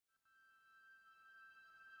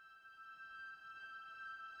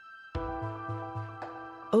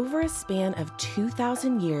Over a span of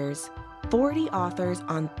 2,000 years, 40 authors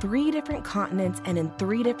on 3 different continents and in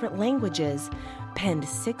 3 different languages penned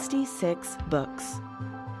 66 books,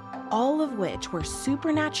 all of which were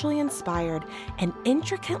supernaturally inspired and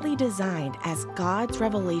intricately designed as God's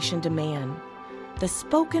revelation to man. The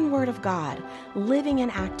spoken word of God, living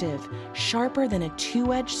and active, sharper than a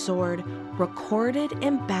 2-edged sword, recorded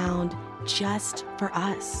and bound just for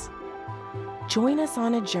us. Join us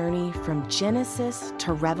on a journey from Genesis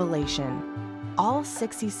to Revelation, all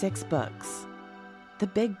 66 books. The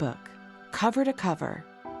Big Book, cover to cover.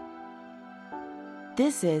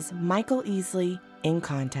 This is Michael Easley in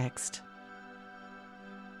Context.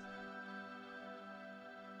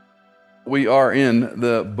 We are in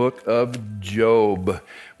the book of Job.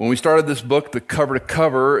 When we started this book, the cover to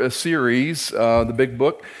cover series, the Big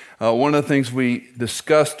Book, one of the things we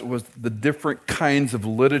discussed was the different kinds of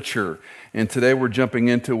literature. And today we're jumping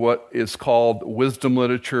into what is called wisdom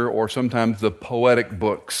literature, or sometimes the poetic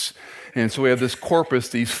books. And so we have this corpus,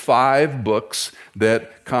 these 5 books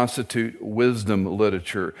that constitute wisdom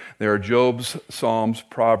literature. There are Job's, Psalms,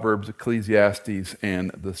 Proverbs, Ecclesiastes,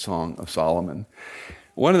 and the Song of Solomon.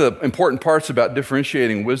 One of the important parts about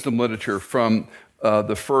differentiating wisdom literature from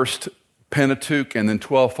the first Pentateuch and then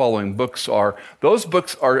 12 following books are, those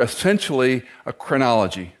books are essentially a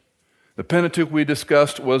chronology. The Pentateuch we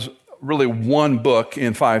discussed was really one book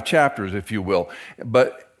in 5 chapters, if you will.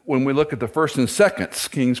 But when we look at the first and seconds,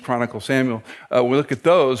 Kings, Chronicles, Samuel, we look at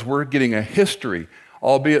those, we're getting a history,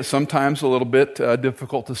 albeit sometimes a little bit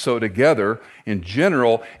difficult to sew together. In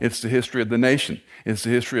general, it's the history of the nation. It's the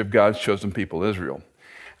history of God's chosen people, Israel.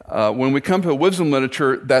 When we come to wisdom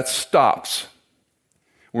literature, that stops.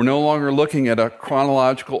 We're no longer looking at a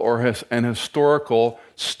chronological or an historical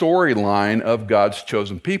storyline of God's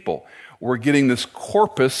chosen people. We're getting this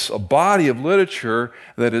corpus, a body of literature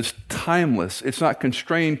that is timeless. It's not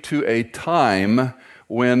constrained to a time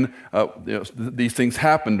when these things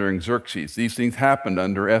happened during Xerxes. These things happened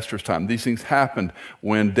under Esther's time. These things happened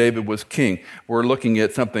when David was king. We're looking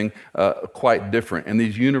at something quite different. And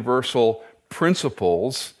these universal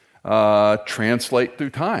principles translate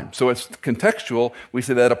through time. So it's contextual. We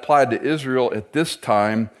say that applied to Israel at this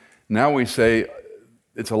time. Now we say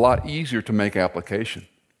it's a lot easier to make application.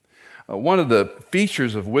 One of the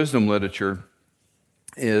features of wisdom literature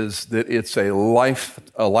is that it's a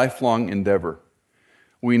lifelong endeavor.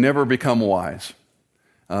 We never become wise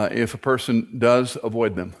if a person does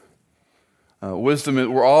avoid them.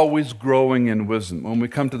 We're always growing in wisdom. When we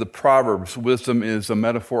come to the Proverbs, wisdom is a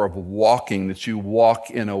metaphor of walking, that you walk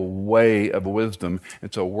in a way of wisdom.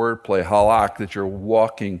 It's a wordplay, halak, that you're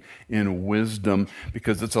walking in wisdom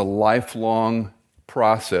because it's a lifelong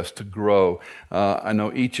process to grow. I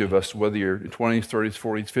know each of us, whether you're in 20s, 30s,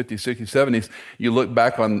 40s, 50s, 60s, 70s, you look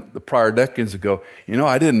back on the prior decades and go,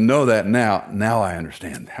 I didn't know that now. Now I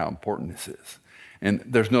understand how important this is. And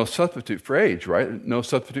there's no substitute for age, right? No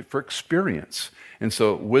substitute for experience. And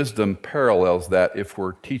so wisdom parallels that if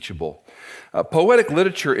we're teachable. Poetic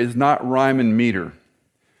literature is not rhyme and meter.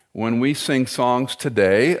 When we sing songs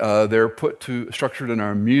today, they're structured in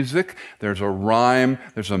our music. There's a rhyme,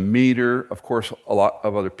 there's a meter, of course, a lot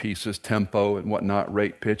of other pieces, tempo and whatnot,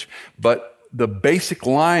 rate, pitch. But the basic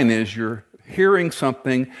line is you're hearing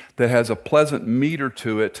something that has a pleasant meter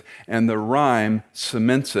to it, and the rhyme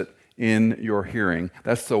cements it in your hearing.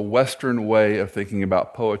 That's the Western way of thinking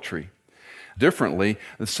about poetry. Differently,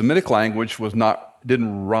 the Semitic language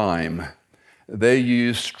didn't rhyme. They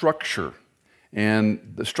used structure.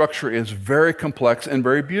 And the structure is very complex and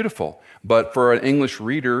very beautiful. But for an English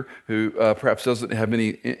reader who perhaps doesn't have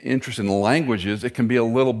any interest in languages, it can be a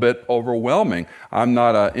little bit overwhelming. I'm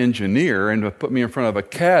not an engineer, and to put me in front of a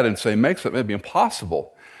CAD and say, make something, it'd be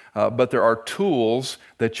impossible. But there are tools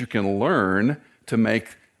that you can learn to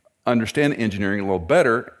understand engineering a little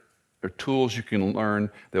better. There are tools you can learn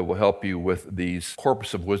that will help you with these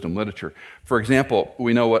corpus of wisdom literature. For example,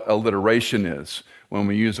 we know what alliteration is when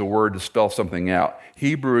we use a word to spell something out.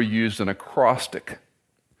 Hebrew used an acrostic.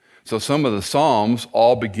 So some of the Psalms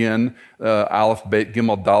all begin Aleph, Bet,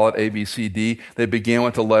 Gimel, Dalet, A, B, C, D. They began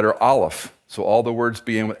with the letter Aleph. So all the words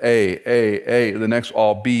began with A. The next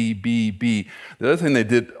all B, B, B. The other thing they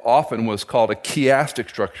did often was called a chiastic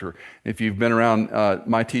structure. If you've been around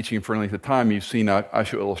my teaching for any length of time, you've seen I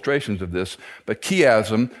show illustrations of this. But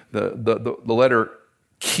chiasm, the letter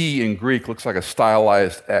chi in Greek looks like a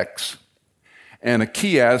stylized X. And a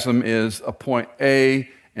chiasm is a point A,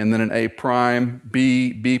 and then an A prime,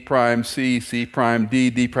 B, B prime, C, C prime, D,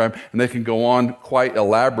 D prime, and they can go on quite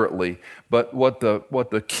elaborately. But what the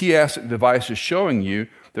chiastic device is showing you,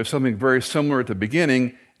 there's something very similar at the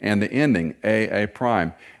beginning and the ending, A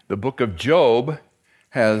prime. The book of Job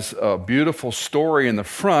has a beautiful story in the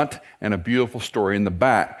front and a beautiful story in the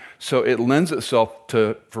back. So it lends itself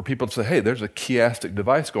for people to say, hey, there's a chiastic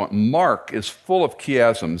device going. Mark is full of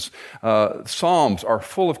chiasms. Psalms are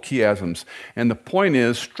full of chiasms. And the point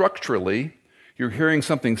is, structurally, you're hearing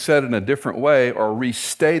something said in a different way or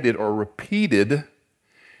restated or repeated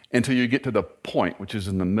until you get to the point, which is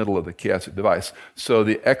in the middle of the chiastic device. So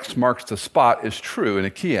the X marks the spot is true in a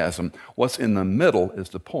chiasm. What's in the middle is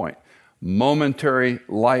the point. Momentary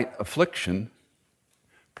light affliction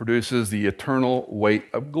produces the eternal weight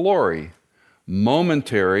of glory.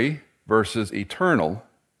 Momentary versus eternal.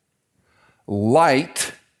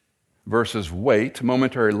 Light versus weight.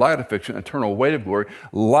 Momentary light affliction, eternal weight of glory.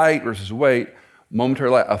 Light versus weight.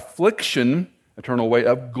 Momentary light affliction, eternal weight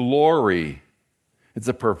of glory. It's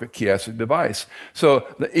a perfect chiastic device. So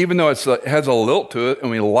even though it has a lilt to it and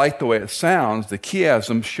we like the way it sounds, the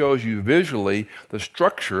chiasm shows you visually the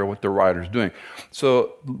structure of what the writer's doing.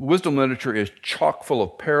 So wisdom literature is chock full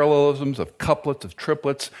of parallelisms, of couplets, of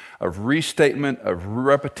triplets, of restatement, of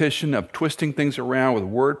repetition, of twisting things around with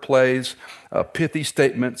word plays, pithy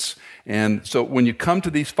statements. And so when you come to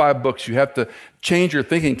these 5 books, you have to change your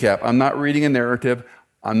thinking cap. I'm not reading a narrative.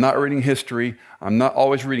 I'm not reading history. I'm not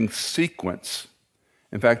always reading sequence.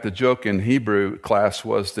 In fact, the joke in Hebrew class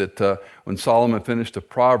was that when Solomon finished the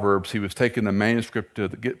Proverbs, he was taking the manuscript to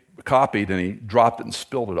get copied and he dropped it and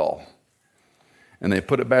spilled it all. And they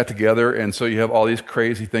put it back together, and so you have all these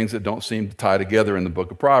crazy things that don't seem to tie together in the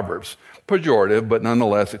book of Proverbs. Pejorative, but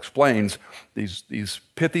nonetheless explains these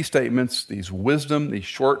pithy statements, these wisdom, these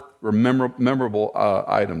short, memorable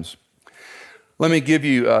items. Let me give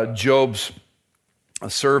you Job's a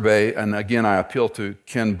survey, and again, I appeal to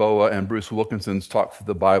Ken Boa and Bruce Wilkinson's Talk Through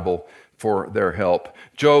the Bible for their help.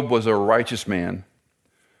 Job was a righteous man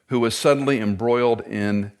who was suddenly embroiled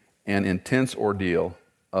in an intense ordeal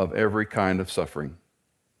of every kind of suffering.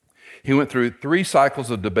 He went through 3 cycles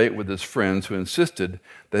of debate with his friends who insisted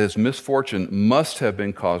that his misfortune must have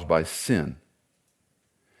been caused by sin.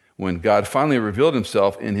 When God finally revealed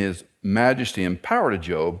himself in his majesty and power to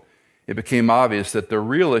Job, it became obvious that the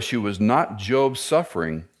real issue was not Job's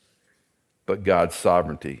suffering, but God's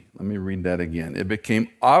sovereignty. Let me read that again. It became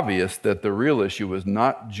obvious that the real issue was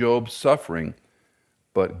not Job's suffering,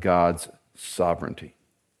 but God's sovereignty.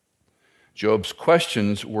 Job's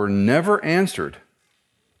questions were never answered,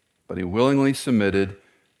 but he willingly submitted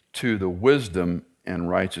to the wisdom and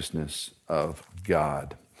righteousness of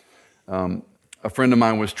God. A friend of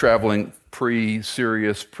mine was traveling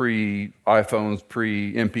pre-Sirius, pre-iPhones,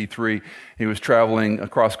 pre-MP3. He was traveling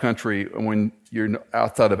across country. When you're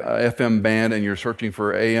outside of FM band and you're searching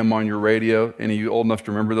for AM on your radio, any of you old enough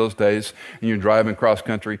to remember those days, and you're driving cross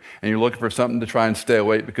country, and you're looking for something to try and stay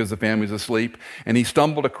awake because the family's asleep, and he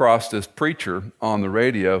stumbled across this preacher on the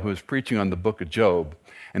radio who was preaching on the book of Job.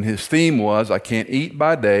 And his theme was, I can't eat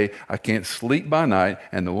by day, I can't sleep by night,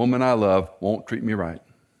 and the woman I love won't treat me right.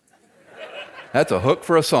 That's a hook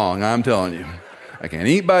for a song, I'm telling you. I can't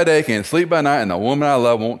eat by day, can't sleep by night, and the woman I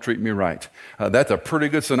love won't treat me right. That's a pretty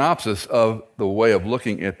good synopsis of the way of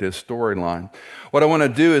looking at this storyline. What I want to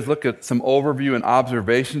do is look at some overview and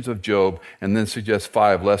observations of Job and then suggest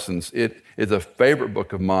 5 lessons. It is a favorite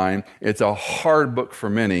book of mine. It's a hard book for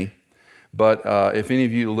many. But if any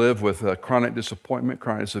of you live with chronic disappointment,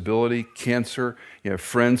 chronic disability, cancer, you have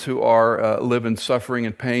friends who are live in suffering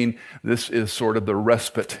and pain, this is sort of the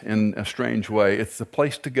respite in a strange way. It's the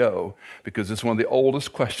place to go because it's one of the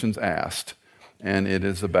oldest questions asked, and it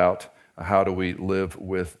is about how do we live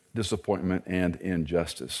with disappointment and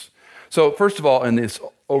injustice. So first of all, in this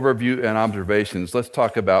overview and observations, let's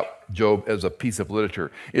talk about Job as a piece of literature.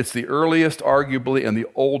 It's the earliest, arguably, and the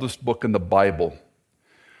oldest book in the Bible.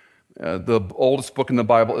 The oldest book in the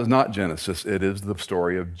Bible is not Genesis. It is the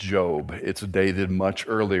story of Job. It's dated much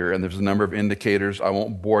earlier, and there's a number of indicators. I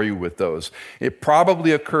won't bore you with those. It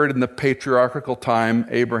probably occurred in the patriarchal time,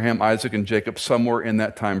 Abraham, Isaac, and Jacob, somewhere in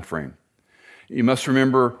that time frame. You must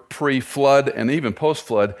remember pre-flood and even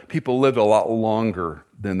post-flood, people lived a lot longer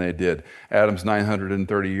than they did. Adam's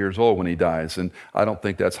 930 years old when he dies, and I don't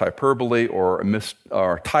think that's hyperbole or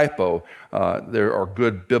typo. There are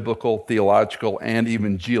good biblical, theological, and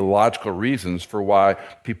even geological reasons for why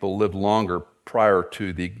people lived longer prior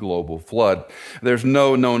to the global flood. There's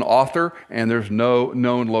no known author, and there's no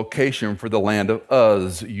known location for the land of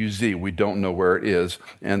Uz, U-Z. We don't know where it is,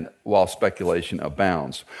 and while speculation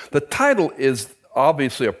abounds. The title is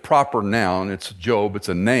obviously a proper noun. It's Job, it's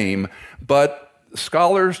a name, but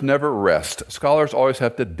scholars never rest. Scholars always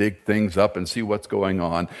have to dig things up and see what's going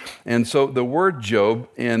on. And so the word Job,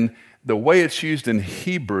 in the way it's used in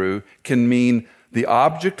Hebrew, can mean the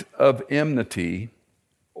object of enmity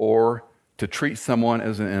or to treat someone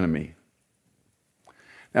as an enemy.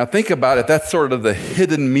 Now think about it. That's sort of the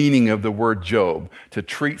hidden meaning of the word Job, to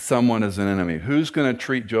treat someone as an enemy. Who's going to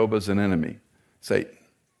treat Job as an enemy? Satan.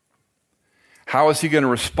 How is he going to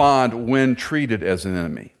respond when treated as an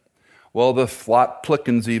enemy? Well, the plot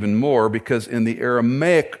thickens even more because in the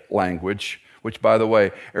Aramaic language, which, by the way,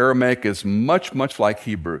 Aramaic is much, much like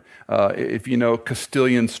Hebrew. If you know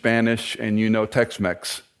Castilian Spanish and you know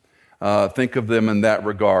Tex-Mex, think of them in that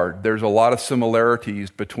regard. There's a lot of similarities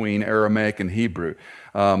between Aramaic and Hebrew.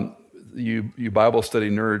 You Bible study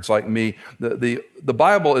nerds like me, the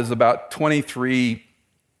Bible is about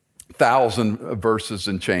 23,000 verses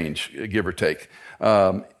and change, give or take.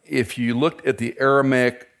 If you looked at the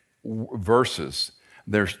Aramaic verses,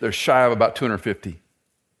 they're shy of about 250.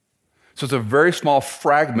 So it's a very small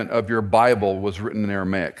fragment of your Bible was written in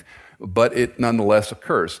Aramaic, but it nonetheless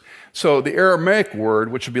occurs. So the Aramaic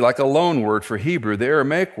word, which would be like a loan word for Hebrew, the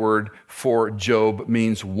Aramaic word for Job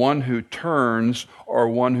means one who turns or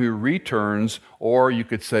one who returns, or you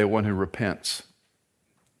could say one who repents.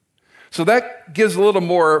 So that gives a little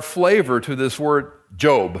more flavor to this word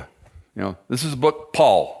Job. This is a book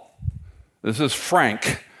Paul. This is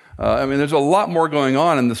Frank. There's a lot more going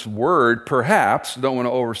on in this word, perhaps. Don't want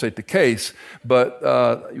to overstate the case, but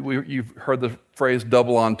you've heard the phrase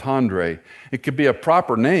double entendre. It could be a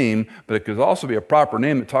proper name, but it could also be a proper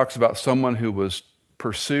name that talks about someone who was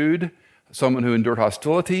pursued, someone who endured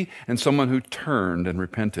hostility, and someone who turned and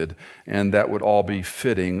repented. And that would all be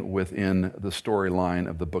fitting within the storyline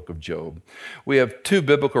of the book of Job. We have two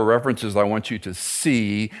biblical references I want you to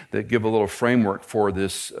see that give a little framework for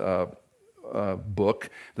this book.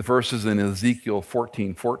 The first is in Ezekiel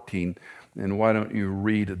 14:14, and why don't you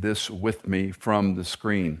read this with me from the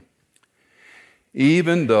screen?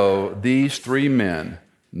 Even though these three men,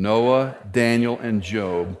 Noah, Daniel, and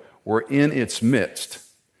Job, were in its midst,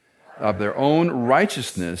 of their own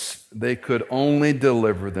righteousness they could only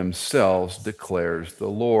deliver themselves, declares the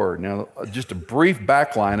Lord. Now, just a brief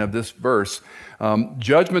backline of this verse.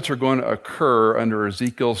 Judgments are going to occur under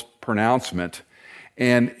Ezekiel's pronouncement.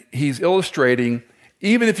 And he's illustrating,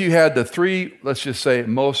 even if you had the three, let's just say,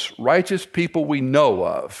 most righteous people we know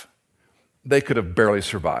of, they could have barely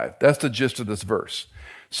survived. That's the gist of this verse.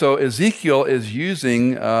 So Ezekiel is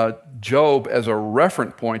using Job as a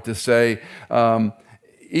reference point to say,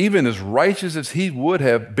 even as righteous as he would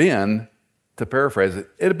have been, to paraphrase it,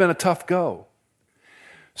 it'd have been a tough go.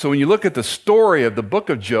 So when you look at the story of the book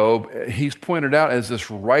of Job, he's pointed out as this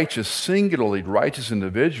righteous, singularly righteous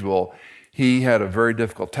individual. He had a very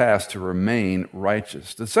difficult task to remain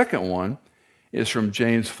righteous. The second one is from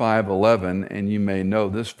James 5:11, and you may know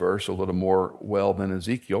this verse a little more well than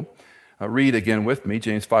Ezekiel. Read again with me,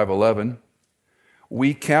 James 5:11.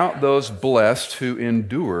 We count those blessed who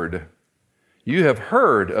endured. You have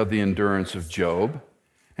heard of the endurance of Job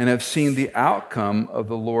and have seen the outcome of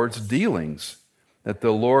the Lord's dealings, that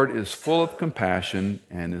the Lord is full of compassion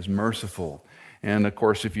and is merciful. And of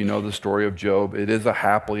course, if you know the story of Job, it is a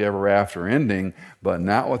happily ever after ending, but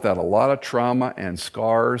not without a lot of trauma and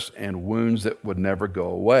scars and wounds that would never go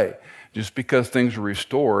away. Just because things are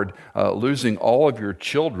restored, losing all of your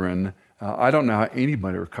children, I don't know how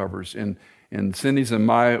anybody recovers. In Cindy's and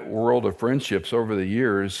my world of friendships over the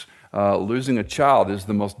years, losing a child is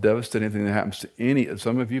the most devastating thing that happens to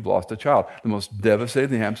some of you have lost a child, the most devastating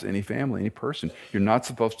thing that happens to any family, any person. You're not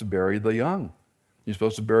supposed to bury the young. You're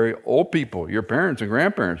supposed to bury old people, your parents and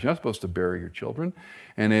grandparents. You're not supposed to bury your children.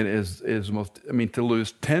 And it is to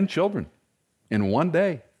lose 10 children in one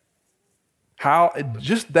day.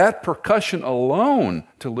 Just that percussion alone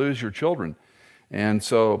to lose your children. And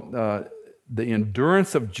so the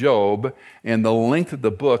endurance of Job and the length of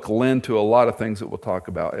the book lend to a lot of things that we'll talk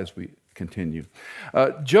about as we continue.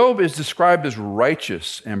 Job is described as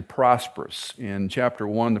righteous and prosperous in chapter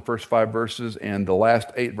 1, the first 5 verses, and the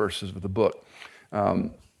last 8 verses of the book.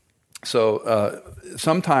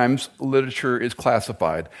 Sometimes literature is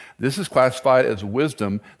classified. This is classified as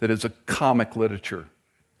wisdom that is a comic literature.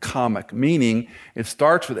 Comic, meaning it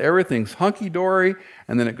starts with everything's hunky-dory,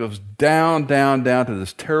 and then it goes down to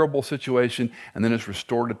this terrible situation, and then it's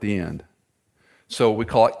restored at the end. So we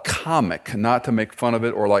call it comic, not to make fun of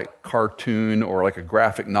it or like cartoon or like a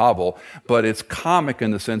graphic novel, but it's comic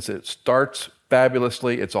in the sense that it starts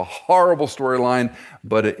fabulously. It's a horrible storyline,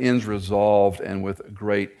 but it ends resolved and with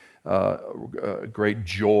great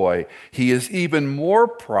joy. He is even more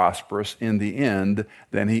prosperous in the end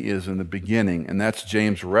than he is in the beginning. And that's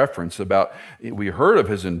James' reference about, we heard of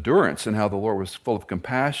his endurance and how the Lord was full of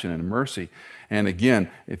compassion and mercy. And again,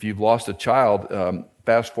 if you've lost a child,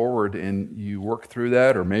 fast forward and you work through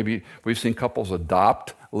that, or maybe we've seen couples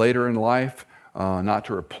adopt later in life. not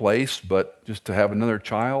to replace, but just to have another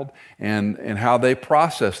child, and how they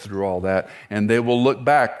process through all that. And they will look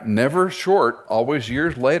back, never short, always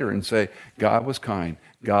years later, and say, God was kind,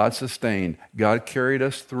 God sustained, God carried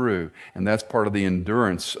us through. And that's part of the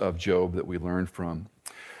endurance of Job that we learn from.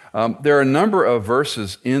 There are a number of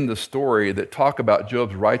verses in the story that talk about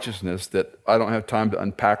Job's righteousness that I don't have time to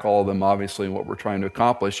unpack all of them, obviously, and what we're trying to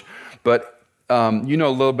accomplish. But you know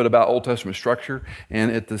a little bit about Old Testament structure.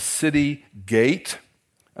 And at the city gate,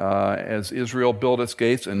 as Israel built its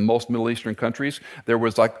gates in most Middle Eastern countries, there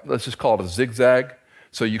was let's just call it a zigzag.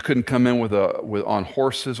 So you couldn't come in on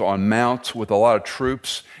horses, on mounts, with a lot of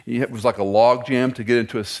troops. It was like a log jam to get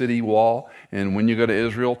into a city wall. And when you go to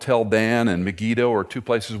Israel, tell Dan and Megiddo, or two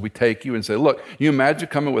places we take you, and say, look, you imagine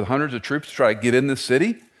coming with hundreds of troops to try to get in this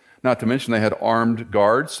city? Not to mention they had armed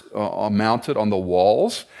guards mounted on the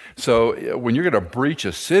walls. So when you're going to breach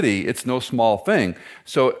a city, it's no small thing.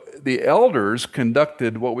 So the elders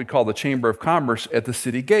conducted what we call the Chamber of Commerce at the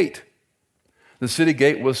city gate. The city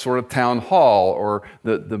gate was sort of town hall, or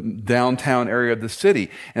the downtown area of the city.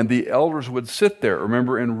 And the elders would sit there.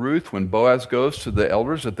 Remember in Ruth, when Boaz goes to the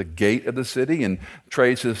elders at the gate of the city and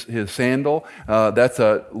trades his sandal? That's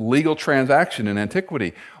a legal transaction in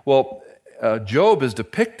antiquity. Well, Job is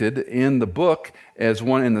depicted in the book as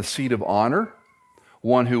one in the seat of honor,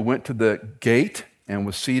 one who went to the gate and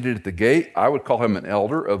was seated at the gate. I would call him an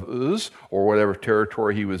elder of Uz, or whatever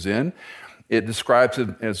territory he was in. It describes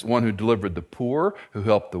him as one who delivered the poor, who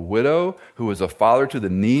helped the widow, who was a father to the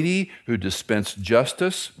needy, who dispensed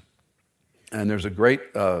justice. And there's a great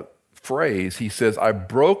phrase. He says, I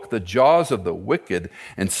broke the jaws of the wicked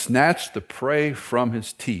and snatched the prey from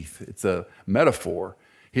his teeth. It's a metaphor.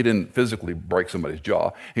 He didn't physically break somebody's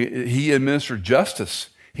jaw. He administered justice.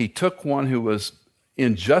 He took one who was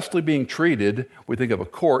unjustly being treated, we think of a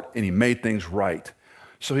court, and he made things right.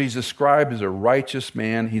 So he's described as a righteous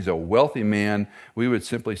man. He's a wealthy man. We would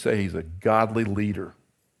simply say he's a godly leader.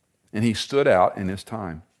 And he stood out in his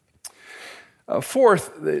time.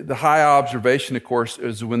 Fourth, the high observation, of course,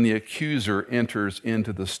 is when the accuser enters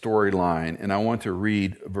into the storyline. And I want to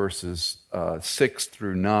read verses 6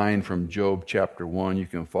 through 9 from Job chapter 1. You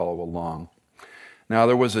can follow along. Now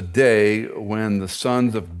there was a day when the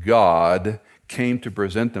sons of God came to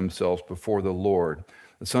present themselves before the Lord.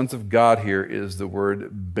 The sons of God here is the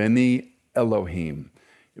word Beni Elohim.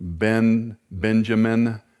 Benjamin,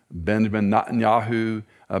 Netanyahu,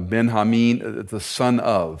 Ben-Hamin, the son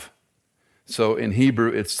of. So in Hebrew,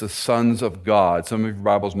 it's the sons of God. Some of your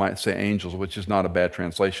Bibles might say angels, which is not a bad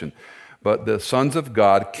translation. But the sons of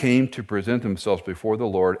God came to present themselves before the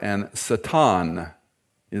Lord, and Satan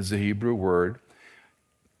is the Hebrew word,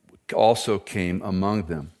 also came among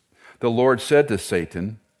them. The Lord said to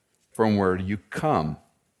Satan, from where do you come?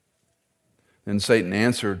 Then Satan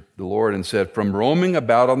answered the Lord and said, from roaming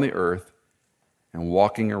about on the earth and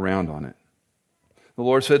walking around on it. The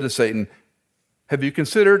Lord said to Satan, have you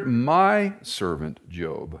considered my servant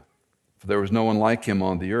Job? For there was no one like him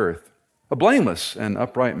on the earth, a blameless and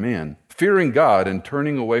upright man, fearing God and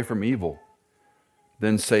turning away from evil.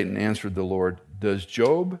 Then Satan answered the Lord, does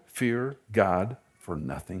Job fear God for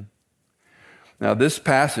nothing? Now, this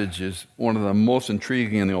passage is one of the most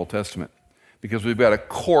intriguing in the Old Testament because we've got a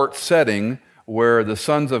court setting where the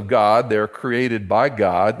sons of God, they're created by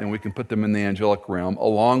God, and we can put them in the angelic realm,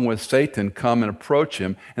 along with Satan, come and approach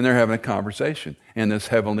him, and they're having a conversation in this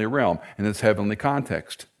heavenly realm, in this heavenly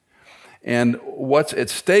context. And what's at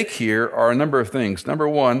stake here are a number of things. Number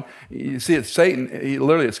one, you see it's Satan,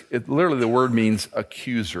 literally the word means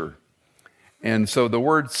accuser. And so the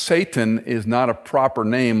word Satan is not a proper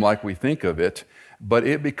name like we think of it, but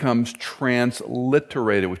it becomes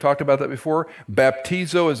transliterated. We've talked about that before.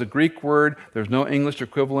 Baptizo is a Greek word. There's no English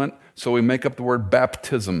equivalent, so we make up the word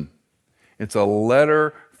baptism. It's a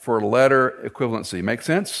letter for letter equivalency. Make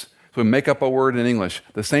sense? So we make up a word in English.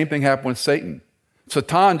 The same thing happened with Satan.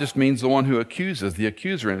 Satan just means the one who accuses, the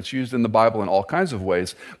accuser, and it's used in the Bible in all kinds of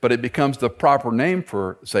ways, but it becomes the proper name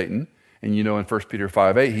for Satan. And you know in 1 Peter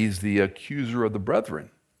 5:8, he's the accuser of the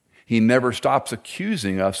brethren. He never stops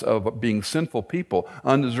accusing us of being sinful people,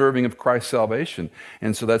 undeserving of Christ's salvation.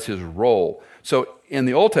 And so that's his role. So in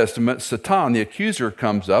the Old Testament, Satan, the accuser,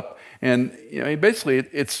 comes up, and basically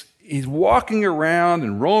he's walking around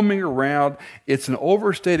and roaming around. It's an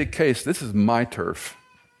overstated case. This is my turf.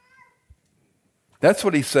 That's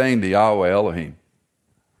what he's saying to Yahweh Elohim.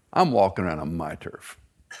 I'm walking around on my turf.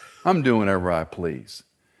 I'm doing whatever I please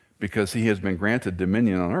because he has been granted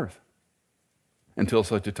dominion on earth until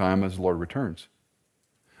such a time as the Lord returns.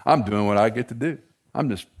 I'm doing what I get to do. I'm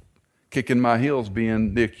just kicking my heels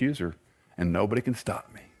being the accuser, and nobody can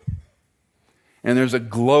stop me. And there's a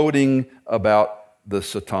gloating about the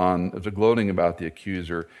Satan, there's a gloating about the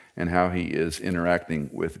accuser and how he is interacting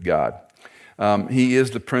with God. He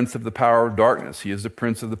is the prince of the power of darkness. He is the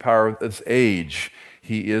prince of the power of this age.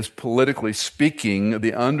 He is politically speaking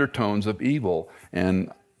the undertones of evil.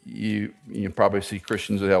 And you probably see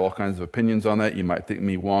Christians that have all kinds of opinions on that. You might think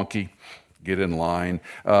me wonky. Get in line.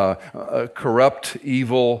 Corrupt,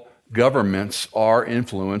 evil governments are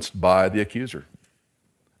influenced by the accuser.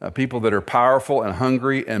 People that are powerful and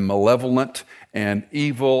hungry and malevolent and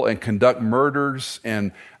evil and conduct murders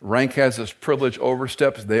and rank as this privilege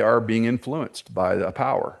oversteps, they are being influenced by the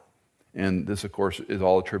power. And this, of course, is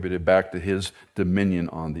all attributed back to his dominion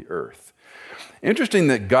on the earth. Interesting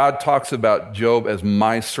that God talks about Job as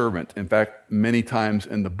my servant. In fact, many times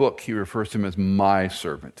in the book, he refers to him as my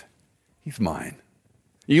servant. He's mine.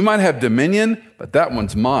 You might have dominion, but that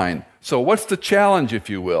one's mine. So what's the challenge, if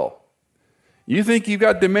you will? You think you've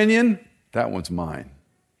got dominion? That one's mine.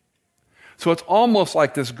 So it's almost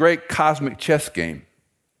like this great cosmic chess game.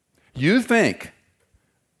 You think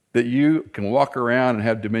that you can walk around and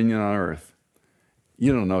have dominion on earth.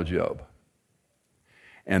 You don't know Job.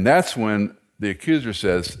 And that's when the accuser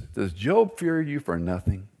says, does Job fear you for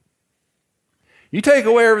nothing? You take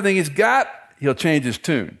away everything he's got, he'll change his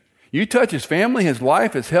tune. You touch his family, his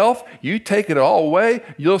life, his health, you take it all away,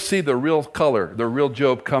 you'll see the real color, the real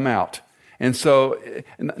Job come out. And so,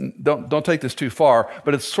 don't take this too far,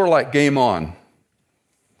 but it's sort of like game on.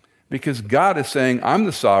 Because God is saying, I'm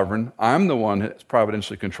the sovereign, I'm the one that's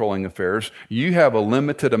providentially controlling affairs. You have a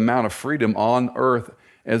limited amount of freedom on earth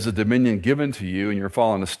as a dominion given to you in your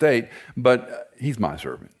fallen estate, but he's my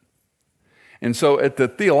servant. And so at the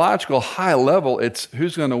theological high level, it's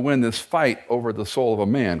who's going to win this fight over the soul of a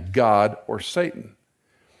man, God or Satan?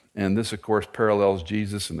 And this, of course, parallels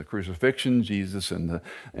Jesus and the crucifixion, Jesus and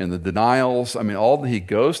the denials. I mean, all that he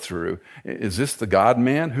goes through. Is this the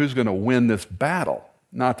God-man? Who's going to win this battle?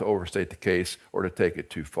 Not to overstate the case or to take it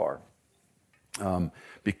too far.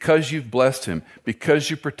 Because you've blessed him, because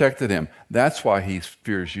you protected him, that's why he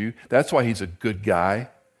fears you. That's why he's a good guy.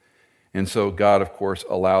 And so God, of course,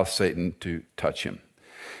 allows Satan to touch him.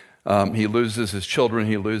 He loses his children,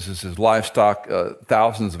 he loses his livestock,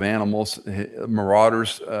 thousands of animals.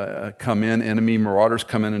 Marauders come in, enemy marauders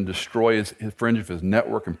come in and destroy his fringe of his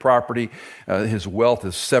network and property. His wealth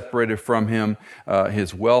is separated from him.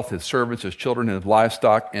 His wealth, his servants, his children, his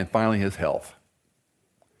livestock, and finally his health.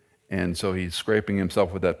 And so he's scraping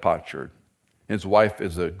himself with that potsherd. His wife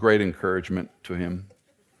is a great encouragement to him.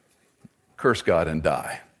 Curse God and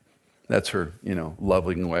die. That's her,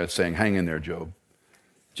 loving way of saying, hang in there, Job.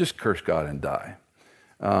 Just curse God and die.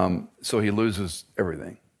 So he loses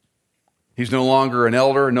everything. He's no longer an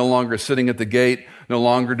elder, no longer sitting at the gate, no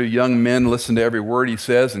longer do young men listen to every word he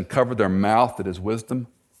says and cover their mouth at his wisdom.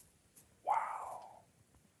 Wow.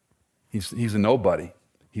 He's a nobody.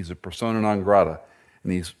 He's a persona non grata,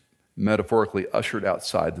 and he's metaphorically ushered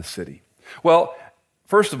outside the city. Well,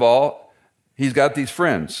 first of all, he's got these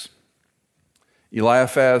friends.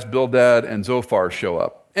 Eliphaz, Bildad, and Zophar show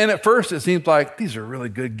up. And at first it seems like these are really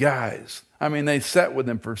good guys. I mean, they sat with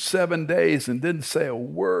him for 7 days and didn't say a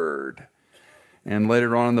word. And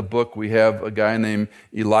later on in the book, we have a guy named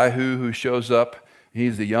Elihu who shows up.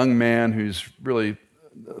 He's a young man who's really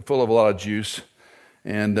full of a lot of juice.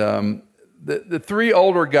 And the three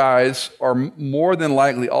older guys are more than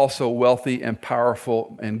likely also wealthy and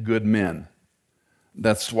powerful and good men.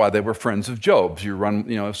 That's why they were friends of Job's.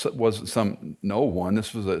 It wasn't no one.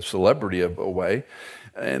 This was a celebrity of a way.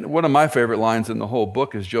 And one of my favorite lines in the whole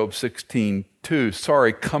book is Job 16:2.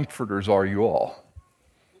 Sorry, comforters are you all.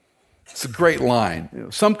 It's a great line.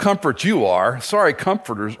 Some comfort you are. Sorry,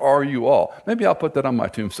 comforters are you all. Maybe I'll put that on my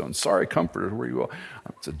tombstone. Sorry, comforters were you all.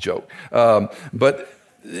 It's a joke. But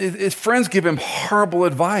his friends give him horrible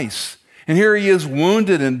advice. And here he is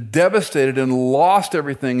wounded and devastated and lost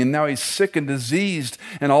everything, and now he's sick and diseased,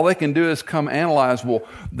 and all they can do is come analyze, well,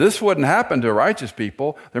 this wouldn't happen to righteous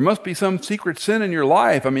people. There must be some secret sin in your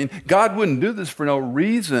life. I mean, God wouldn't do this for no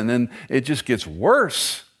reason, and it just gets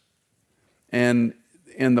worse. And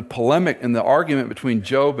in the polemic, in the argument between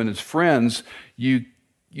Job and his friends, you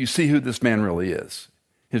see who this man really is.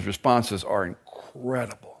 His responses are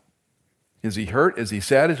incredible. Is he hurt? Is he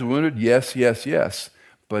sad? Is he wounded? Yes, yes, yes.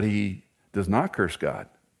 But he does not curse God.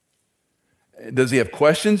 Does he have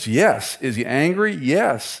questions? Yes. Is he angry?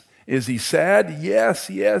 Yes. Is he sad? Yes,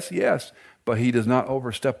 yes, yes. But he does not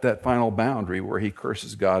overstep that final boundary where he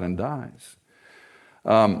curses God and dies.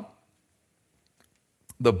 The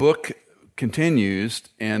book continues,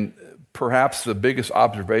 and perhaps the biggest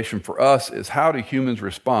observation for us is, how do humans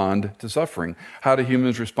respond to suffering? How do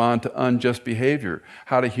humans respond to unjust behavior?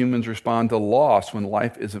 How do humans respond to loss when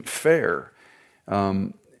life isn't fair?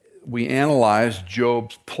 We analyze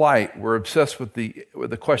Job's plight. We're obsessed with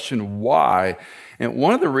the question why. And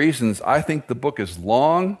one of the reasons I think the book is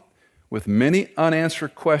long, with many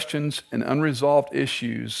unanswered questions and unresolved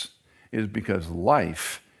issues, is because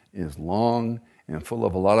life is long and full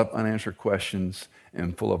of a lot of unanswered questions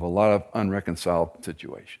and full of a lot of unreconciled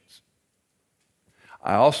situations.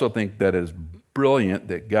 I also think that it is brilliant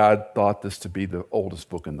that God thought this to be the oldest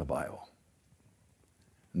book in the Bible.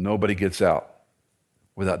 Nobody gets out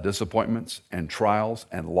without disappointments and trials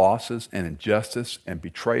and losses and injustice and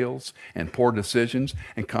betrayals and poor decisions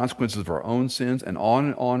and consequences of our own sins, and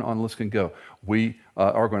on the list can go. We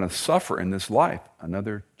are going to suffer in this life.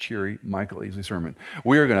 Another cheery Michael Easley sermon.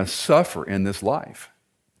 We are going to suffer in this life.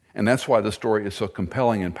 And that's why the story is so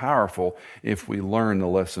compelling and powerful if we learn the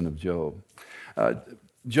lesson of Job.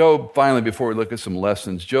 Job, finally, before we look at some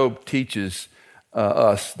lessons, Job teaches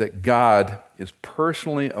us that God is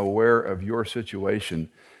personally aware of your situation,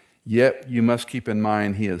 yet you must keep in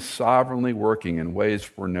mind he is sovereignly working in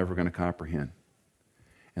ways we're never going to comprehend.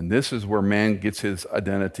 And this is where man gets his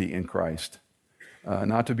identity in Christ.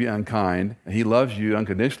 Not to be unkind, he loves you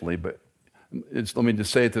unconditionally, but let me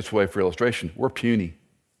just say it this way for illustration. We're puny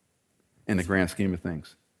in the grand scheme of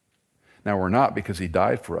things. Now, we're not, because he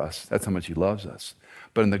died for us. That's how much he loves us.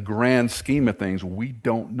 But in the grand scheme of things, we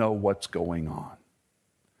don't know what's going on.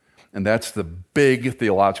 And that's the big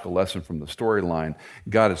theological lesson from the storyline.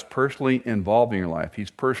 God is personally involved in your life.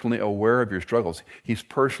 He's personally aware of your struggles. He's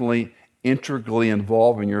personally integrally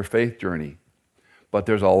involved in your faith journey. But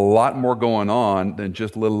there's a lot more going on than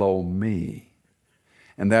just little old me.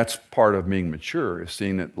 And that's part of being mature, is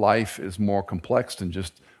seeing that life is more complex than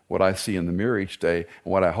just what I see in the mirror each day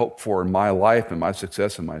and what I hope for in my life and my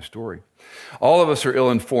success and my story. All of us are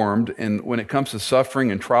ill-informed, and when it comes to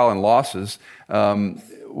suffering and trial and losses,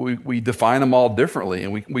 we define them all differently,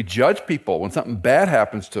 and we judge people when something bad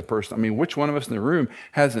happens to a person. I mean, which one of us in the room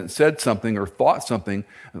hasn't said something or thought something?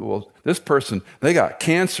 Well, this person, they got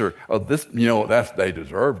cancer. Oh, they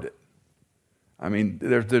deserved it. I mean,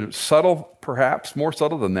 they're subtle, perhaps more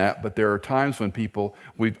subtle than that, but there are times when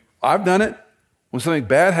I've done it. When something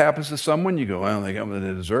bad happens to someone, you go, well, they got what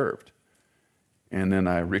they deserved. And then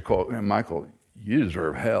I recall, Michael, you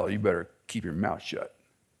deserve hell. You better keep your mouth shut.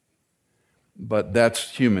 But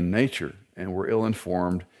that's human nature, and we're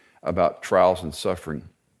ill-informed about trials and suffering.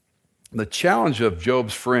 The challenge of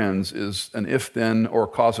Job's friends is an if-then or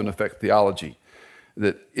cause and effect theology,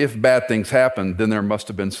 that if bad things happen, then there must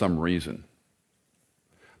have been some reason.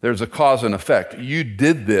 There's a cause and effect. You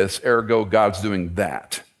did this, ergo God's doing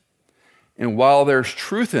that. And while there's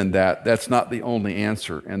truth in that, that's not the only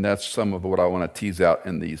answer, and that's some of what I want to tease out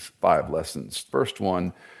in these 5 lessons. First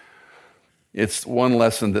one, it's one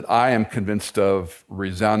lesson that I am convinced of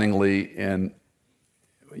resoundingly, and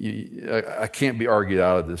I can't be argued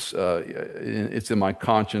out of this. It's in my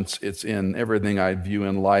conscience. It's in everything I view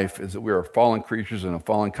in life, is that we are fallen creatures in a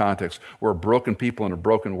fallen context. We're broken people in a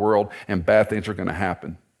broken world, and bad things are going to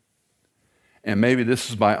happen. And maybe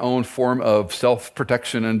this is my own form of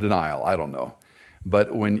self-protection and denial. I don't know.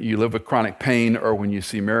 But when you live with chronic pain, or when you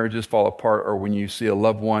see marriages fall apart, or when you see a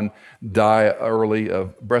loved one die early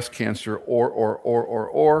of breast cancer,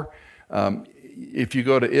 or if you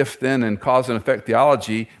go to if, then, and cause and effect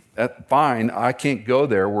theology, fine, I can't go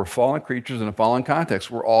there. We're fallen creatures in a fallen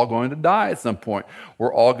context. We're all going to die at some point.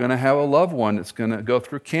 We're all going to have a loved one that's going to go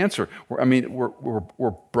through cancer.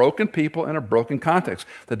 We're broken people in a broken context.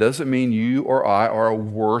 That doesn't mean you or I are a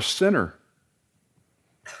worse sinner.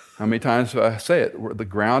 How many times do I say it? The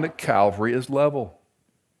ground at Calvary is level.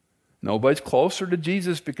 Nobody's closer to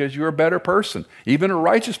Jesus because you're a better person. Even a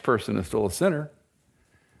righteous person is still a sinner.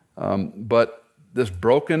 But this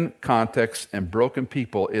broken context and broken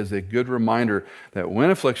people is a good reminder that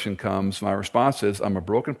when affliction comes, my response is, I'm a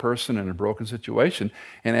broken person in a broken situation,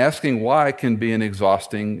 and asking why can be an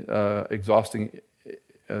exhausting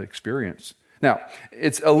experience. Now,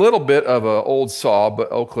 it's a little bit of an old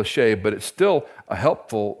cliche, but it's still a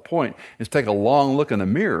helpful point, is take a long look in the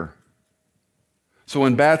mirror. So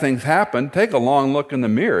when bad things happen, take a long look in the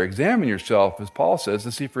mirror. Examine yourself, as Paul says,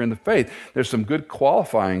 to see if you're in the faith. There's some good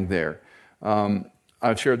qualifying there.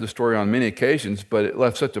 I've shared the story on many occasions, but it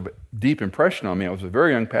left such a deep impression on me. I was a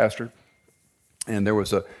very young pastor, and there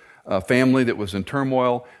was family that was in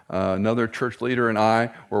turmoil. Another church leader and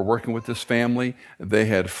I were working with this family. They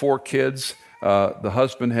had 4 kids. The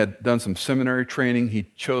husband had done some seminary training. He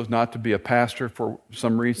chose not to be a pastor for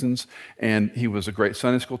some reasons, and he was a great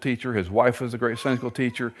Sunday school teacher. His wife was a great Sunday school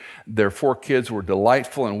teacher. Their 4 kids were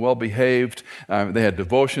delightful and well-behaved. They had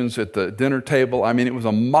devotions at the dinner table. I mean, it was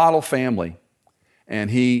a model family,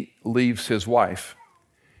 and he leaves his wife.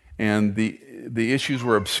 And the issues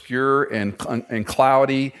were obscure and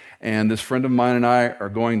cloudy, and this friend of mine and I are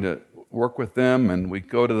going to work with them, and we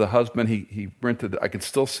go to the husband. He rented, I can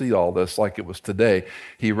still see all this like it was today.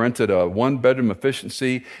 He rented a 1-bedroom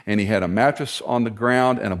efficiency, and he had a mattress on the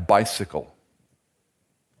ground and a bicycle.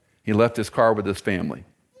 He left his car with his family.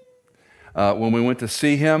 When we went to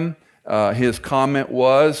see him, his comment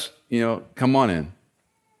was, come on in.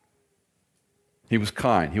 He was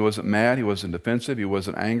kind. He wasn't mad. He wasn't defensive. He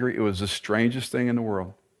wasn't angry. It was the strangest thing in the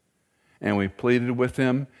world. And we pleaded with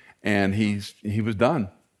him, and he was done.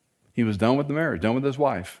 He was done with the marriage, done with his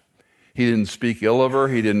wife. He didn't speak ill of her.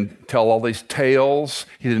 He didn't tell all these tales.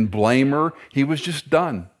 He didn't blame her. He was just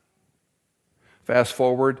done. Fast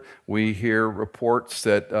forward, we hear reports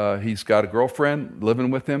that he's got a girlfriend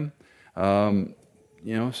living with him. So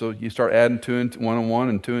you start adding 2 and 1 and 1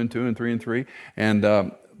 and 2 and 2 and 3 and 3.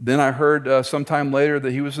 And then I heard sometime later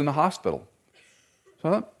that he was in the hospital. So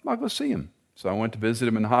I thought, I'll go see him. So I went to visit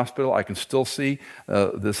him in the hospital. I can still see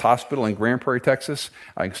this hospital in Grand Prairie, Texas.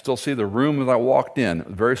 I can still see the room as I walked in. A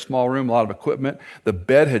very small room, a lot of equipment. The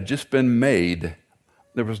bed had just been made.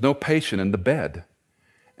 There was no patient in the bed.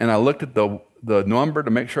 And I looked at the number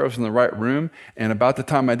to make sure I was in the right room. And about the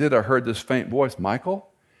time I did, I heard this faint voice,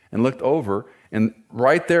 Michael, and looked over. And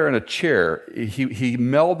right there in a chair, he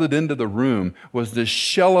melded into the room, was this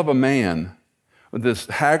shell of a man with this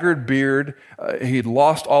haggard beard. He'd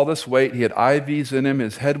lost all this weight. He had IVs in him.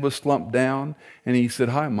 His head was slumped down. And he said,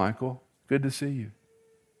 "Hi, Michael. Good to see you."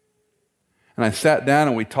 And I sat down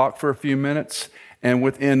and we talked for a few minutes. And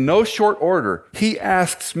within no short order, he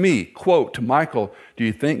asks me, quote, "Michael, do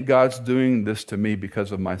you think God's doing this to me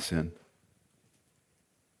because of my sin?"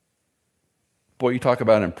 Boy, you talk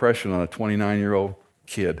about an impression on a 29-year-old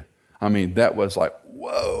kid. I mean, that was like,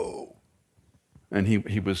 whoa. And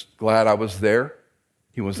he was glad I was there.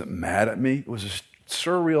 He wasn't mad at me. It was a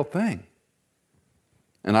surreal thing.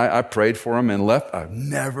 And I prayed for him and left. I've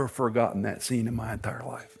never forgotten that scene in my entire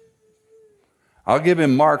life. I'll give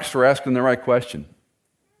him marks for asking the right question.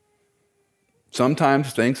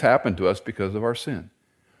 Sometimes things happen to us because of our sin.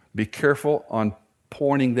 Be careful on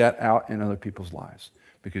pointing that out in other people's lives,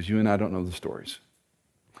 because you and I don't know the stories.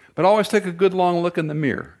 But always take a good long look in the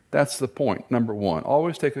mirror. That's the point, number 1.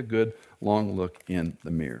 Always take a good long look in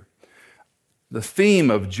the mirror. The theme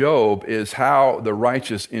of Job is how the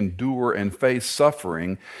righteous endure and face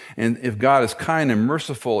suffering. And if God is kind and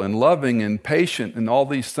merciful and loving and patient and all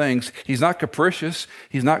these things, he's not capricious.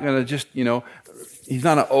 He's not going to just, he's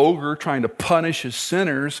not an ogre trying to punish his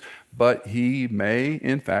sinners, but he may,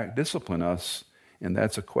 in fact, discipline us. And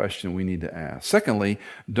that's a question we need to ask. Secondly,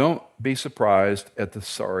 don't be surprised at the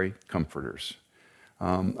sorry comforters.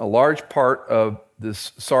 A large part of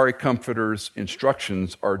this sorry comforter's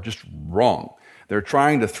instructions are just wrong. They're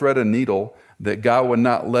trying to thread a needle that God would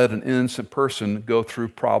not let an innocent person go through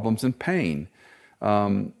problems and pain.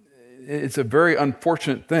 It's a very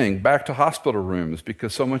unfortunate thing. Back to hospital rooms,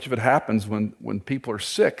 because so much of it happens when people are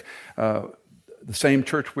sick. The same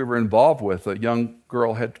church we were involved with, a young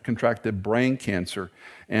girl had contracted brain cancer,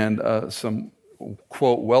 and some,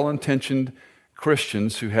 quote, well-intentioned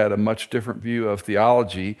Christians who had a much different view of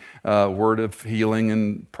theology, word of healing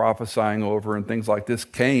and prophesying over and things like this,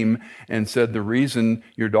 came and said, the reason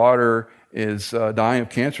your daughter is dying of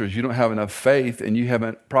cancer is you don't have enough faith and you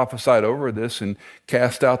haven't prophesied over this and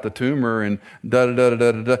cast out the tumor and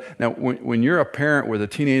da-da-da-da-da-da. Now, when you're a parent with a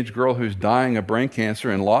teenage girl who's dying of brain cancer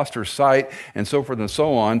and lost her sight and so forth and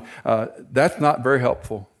so on, that's not very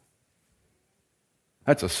helpful.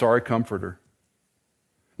 That's a sorry comforter.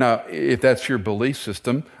 Now, if that's your belief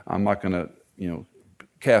system, I'm not going to,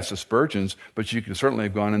 cast aspersions, but you could certainly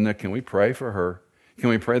have gone in there. Can we pray for her? Can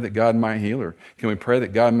we pray that God might heal her? Can we pray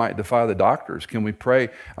that God might defy the doctors? Can we pray?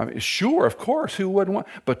 Sure, of course, who wouldn't want?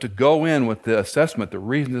 But to go in with the assessment, the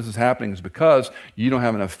reason this is happening is because you don't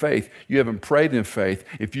have enough faith. You haven't prayed in faith.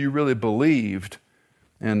 If you really believed,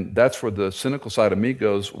 and that's where the cynical side of me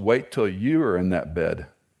goes, wait till you are in that bed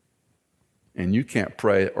and you can't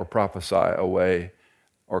pray or prophesy away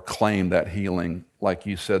or claim that healing like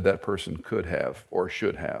you said that person could have or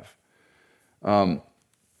should have.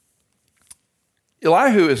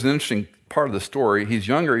 Elihu is an interesting part of the story. He's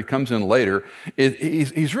younger, he comes in later.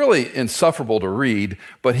 He's really insufferable to read,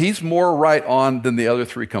 but he's more right on than the other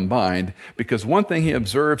three combined, because one thing he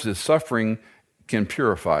observes is suffering can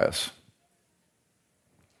purify us.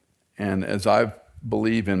 And as I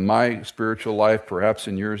believe in my spiritual life, perhaps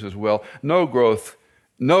in yours as well, no growth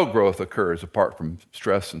occurs apart from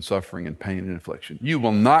stress and suffering and pain and affliction. You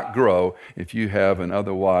will not grow if you have an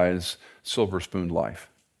otherwise silver spoon life.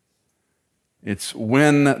 It's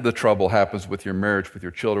when the trouble happens with your marriage, with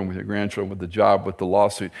your children, with your grandchildren, with the job, with the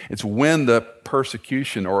lawsuit. It's when the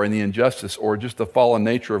persecution or in the injustice or just the fallen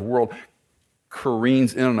nature of the world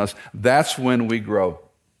careens in on us. That's when we grow.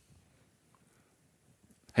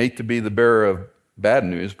 Hate to be the bearer of bad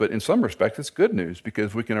news, but in some respects it's good news,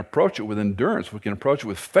 because we can approach it with endurance. We can approach it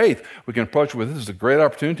with faith. We can approach it with, this is a great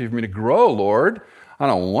opportunity for me to grow, Lord. I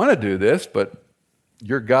don't want to do this, but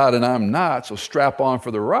you're God and I'm not, so strap on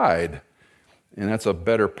for the ride. And that's a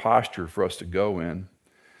better posture for us to go in.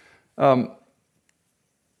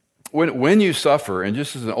 When you suffer, and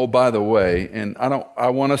just as an, oh, by the way, and I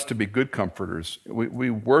want us to be good comforters. We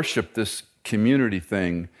worship this community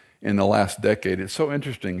thing in the last decade. It's so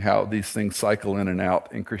interesting how these things cycle in and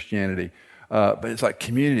out in Christianity. But it's like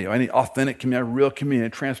community. I need authentic community, real community,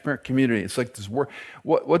 transparent community. It's like this word.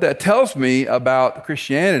 What that tells me about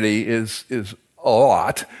Christianity is a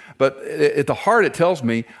lot. But at the heart, it tells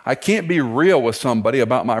me I can't be real with somebody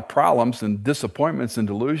about my problems and disappointments and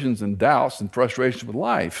delusions and doubts and frustrations with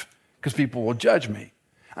life, because people will judge me.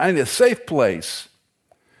 I need a safe place.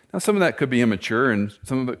 Now, some of that could be immature, and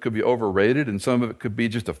some of it could be overrated, and some of it could be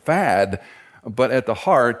just a fad. But at the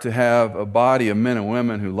heart, to have a body of men and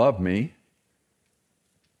women who love me,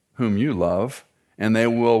 whom you love, and they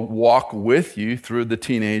will walk with you through the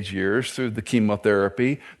teenage years, through the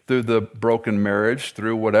chemotherapy, through the broken marriage,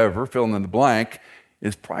 through whatever, fill in the blank,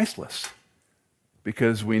 is priceless.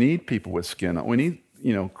 Because we need people with skin on. We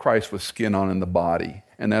need, Christ with skin on in the body.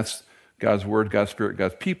 And that's God's word, God's spirit,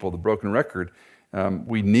 God's people, the broken record.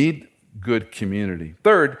 We need good community.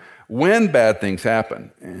 Third, when bad things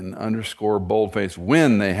happen, and underscore boldface,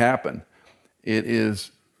 when they happen, it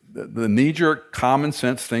is the knee-jerk common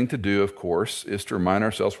sense thing to do, of course, is to remind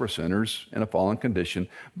ourselves we're sinners in a fallen condition.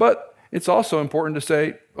 But it's also important to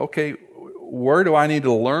say, okay, where do I need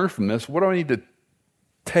to learn from this? What do I need to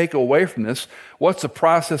take away from this? What's the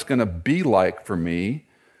process going to be like for me?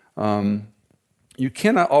 You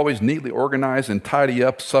cannot always neatly organize and tidy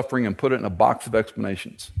up suffering and put it in a box of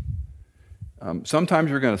explanations.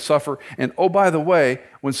 Sometimes you're going to suffer. And oh, by the way,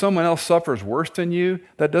 when someone else suffers worse than you,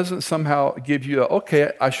 that doesn't somehow give you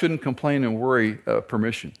okay, I shouldn't complain and worry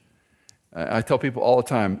permission. I tell people all the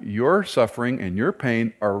time, your suffering and your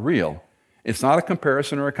pain are real. It's not a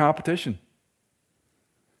comparison or a competition.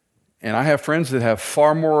 And I have friends that have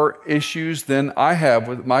far more issues than I have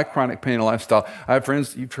with my chronic pain and lifestyle. I have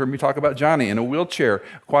friends, you've heard me talk about Johnny, in a wheelchair,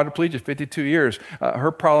 quadriplegic, 52 years. Her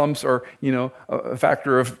problems are, a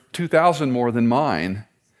factor of 2,000 more than mine.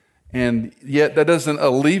 And yet that doesn't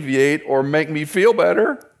alleviate or make me feel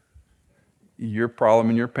better. Your problem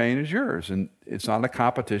and your pain is yours. And it's not a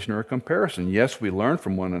competition or a comparison. Yes, we learn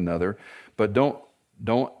from one another, but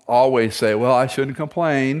don't always say, well, I shouldn't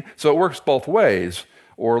complain. So it works both ways.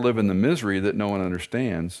 Or live in the misery that no one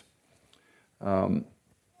understands.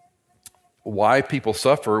 Why people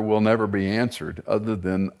suffer will never be answered, other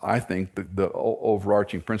than, I think, the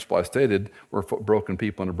overarching principle I stated, we're broken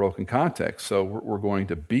people in a broken context, so we're going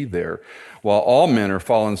to be there. While all men are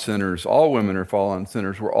fallen sinners, all women are fallen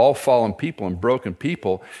sinners, we're all fallen people and broken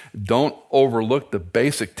people, don't overlook the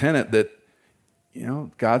basic tenet that,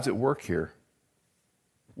 God's at work here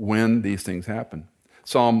when these things happen.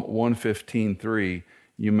 Psalm 115:3.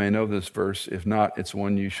 You may know this verse. If not, it's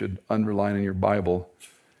one you should underline in your Bible.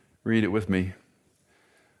 Read it with me.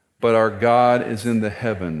 But our God is in the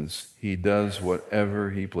heavens. He does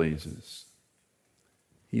whatever he pleases.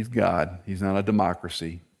 He's God. He's not a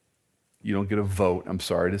democracy. You don't get a vote, I'm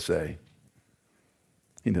sorry to say.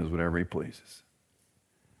 He does whatever he pleases.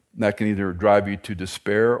 That can either drive you to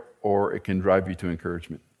despair or it can drive you to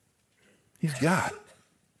encouragement. He's God.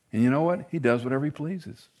 And you know what? He does whatever he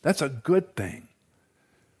pleases. That's a good thing.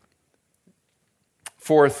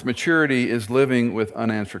 Fourth, maturity is living with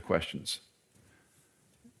unanswered questions.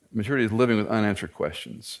 Maturity is living with unanswered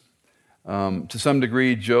questions. To some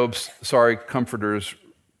degree, Job's sorry comforters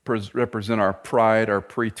represent our pride, our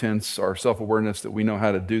pretense, our self-awareness that we know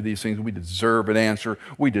how to do these things. We deserve an answer.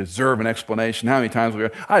 We deserve an explanation. How many times we go,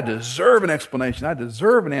 I deserve an explanation. I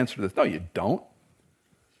deserve an answer to this. No, you don't.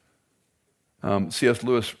 C.S.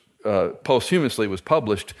 Lewis posthumously was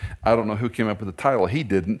published. I don't know who came up with the title. He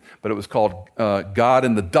didn't, but it was called God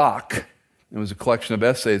in the Dock. It was a collection of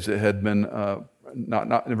essays that had been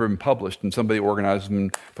never been published, and somebody organized them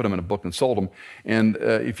and put them in a book and sold them. And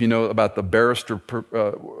if you know about the barrister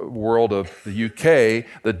world of the UK,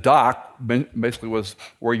 the dock basically was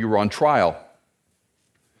where you were on trial.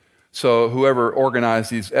 So whoever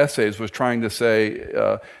organized these essays was trying to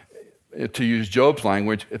say, to use Job's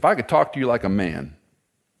language, if I could talk to you like a man,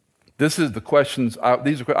 this is the questions I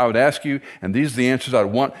would ask you, and these are the answers I'd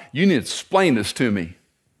want. You need to explain this to me.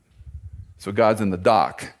 So God's in the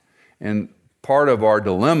dock. And part of our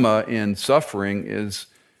dilemma in suffering is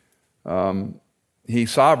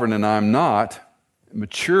He's sovereign and I'm not.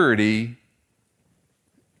 Maturity,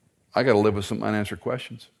 I got to live with some unanswered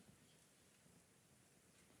questions.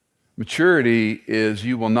 Maturity is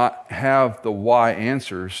you will not have the why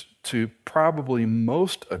answers to probably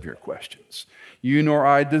most of your questions. You nor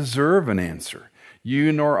I deserve an answer.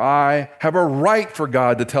 You nor I have a right for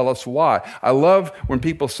God to tell us why. I love when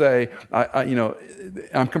people say,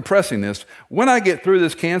 I'm compressing this, when I get through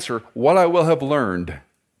this cancer, what I will have learned.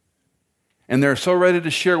 And they're so ready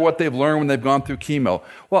to share what they've learned when they've gone through chemo.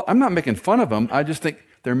 Well, I'm not making fun of them. I just think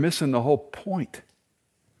they're missing the whole point.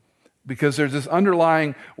 Because there's this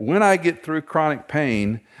underlying, when I get through chronic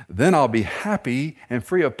pain, then I'll be happy and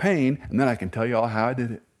free of pain, and then I can tell you all how I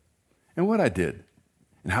did it and what I did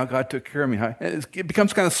and how God took care of me. It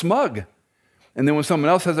becomes kind of smug. And then when someone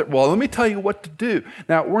else says it, well, let me tell you what to do.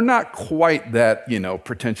 Now, we're not quite that,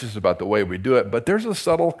 pretentious about the way we do it, but there's a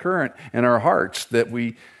subtle current in our hearts that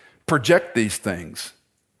we project these things.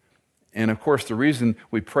 And of course, the reason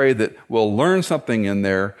we pray that we'll learn something in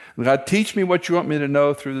there, God, teach me what you want me to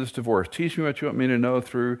know through this divorce. Teach me what you want me to know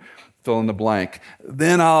through fill in the blank.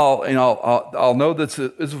 Then I'll know that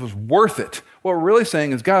this was worth it. What we're really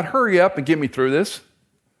saying is, God, hurry up and get me through this.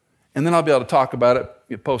 And then I'll be able to talk about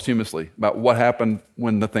it posthumously, about what happened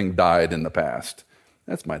when the thing died in the past.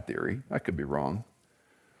 That's my theory. I could be wrong.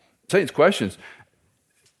 Satan's questions.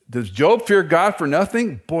 Does Job fear God for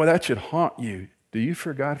nothing? Boy, that should haunt you. Do you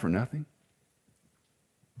fear God for nothing?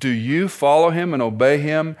 Do you follow Him and obey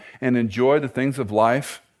Him and enjoy the things of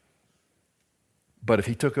life? But if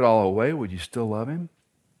He took it all away, would you still love Him?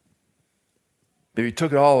 If He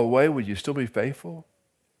took it all away, would you still be faithful?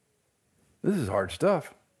 This is hard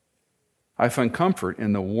stuff. I find comfort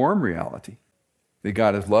in the warm reality that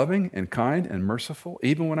God is loving and kind and merciful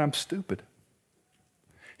even when I'm stupid.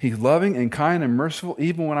 He's loving and kind and merciful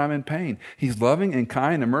even when I'm in pain. He's loving and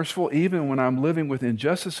kind and merciful even when I'm living with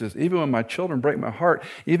injustices, even when my children break my heart,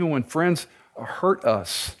 even when friends hurt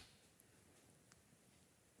us.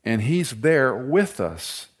 And He's there with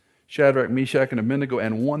us. Shadrach, Meshach, and Abednego,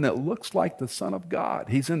 and one that looks like the Son of God.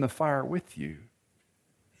 He's in the fire with you.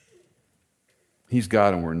 He's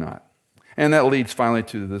God and we're not. And that leads finally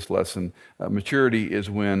to this lesson. Maturity is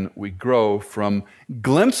when we grow from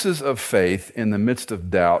glimpses of faith in the midst of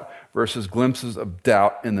doubt versus glimpses of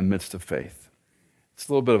doubt in the midst of faith. It's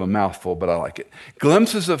a little bit of a mouthful, but I like it.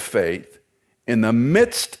 Glimpses of faith in the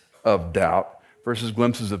midst of doubt versus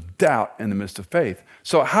glimpses of doubt in the midst of faith.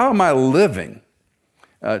 So how am I living?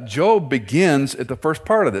 Job begins at the first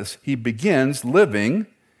part of this. He begins living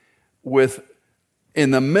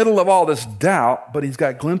in the middle of all this doubt, but he's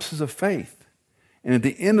got glimpses of faith. And at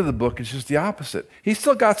the end of the book, it's just the opposite. He's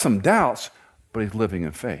still got some doubts, but he's living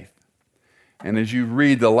in faith. And as you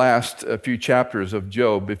read the last few chapters of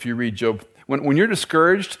Job, if you read Job, when you're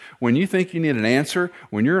discouraged, when you think you need an answer,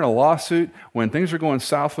 when you're in a lawsuit, when things are going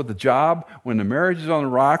south with the job, when the marriage is on the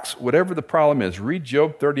rocks, whatever the problem is, read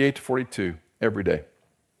Job 38 to 42 every day.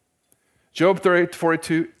 Job 38 to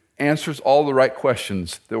 42 answers all the right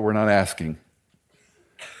questions that we're not asking.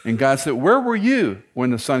 And God said, where were you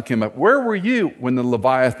when the sun came up? Where were you when the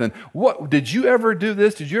Leviathan? What did you ever do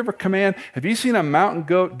this? Did you ever command? Have you seen a mountain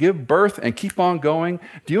goat give birth and keep on going?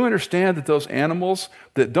 Do you understand that those animals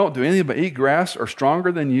that don't do anything but eat grass are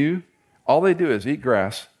stronger than you? All they do is eat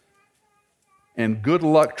grass. And good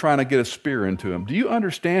luck trying to get a spear into them. Do you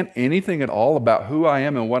understand anything at all about who I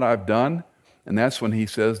am and what I've done? And that's when he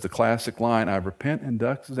says the classic line, I repent in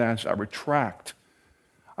dust and ashes. I retract.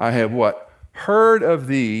 I have what? Heard of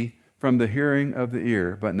thee from the hearing of the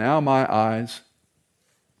ear, but now my eyes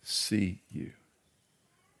see you.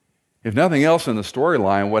 If nothing else in the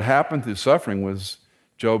storyline, what happened through suffering was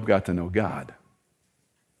Job got to know God.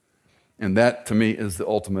 And that, to me, is the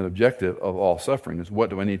ultimate objective of all suffering, is what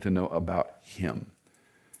do I need to know about Him?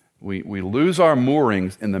 We lose our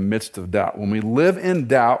moorings in the midst of doubt. When we live in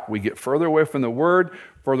doubt, we get further away from the Word,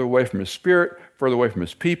 further away from His Spirit, further away from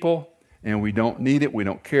His people, and we don't need it, we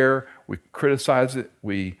don't care, we criticize it,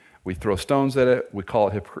 we throw stones at it, we call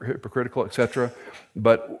it hypocritical, etc.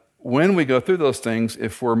 But when we go through those things,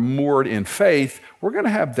 if we're moored in faith, we're going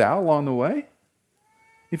to have doubt along the way.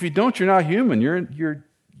 If you don't, you're not human.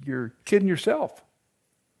 You're kidding yourself.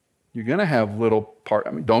 You're going to have little part.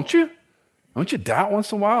 I mean, don't you? Don't you doubt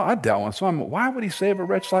once in a while? I doubt once in a while. Why would he save a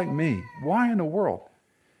wretch like me? Why in the world?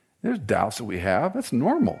 There's doubts that we have. That's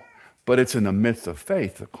normal. But it's in the midst of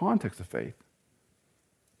faith, the context of faith.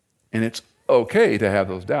 And it's okay to have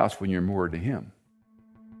those doubts when you're moored to him.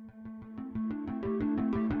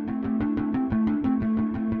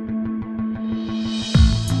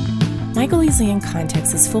 Michael Easley in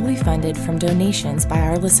Context is fully funded from donations by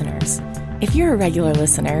our listeners. If you're a regular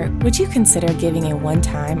listener, would you consider giving a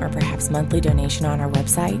one-time or perhaps monthly donation on our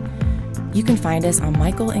website? You can find us on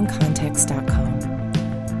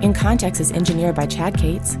michaelincontext.com. In Context is engineered by Chad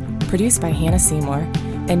Cates, produced by Hannah Seymour,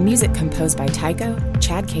 and music composed by Tycho,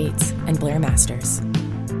 Chad Cates, and Blair Masters.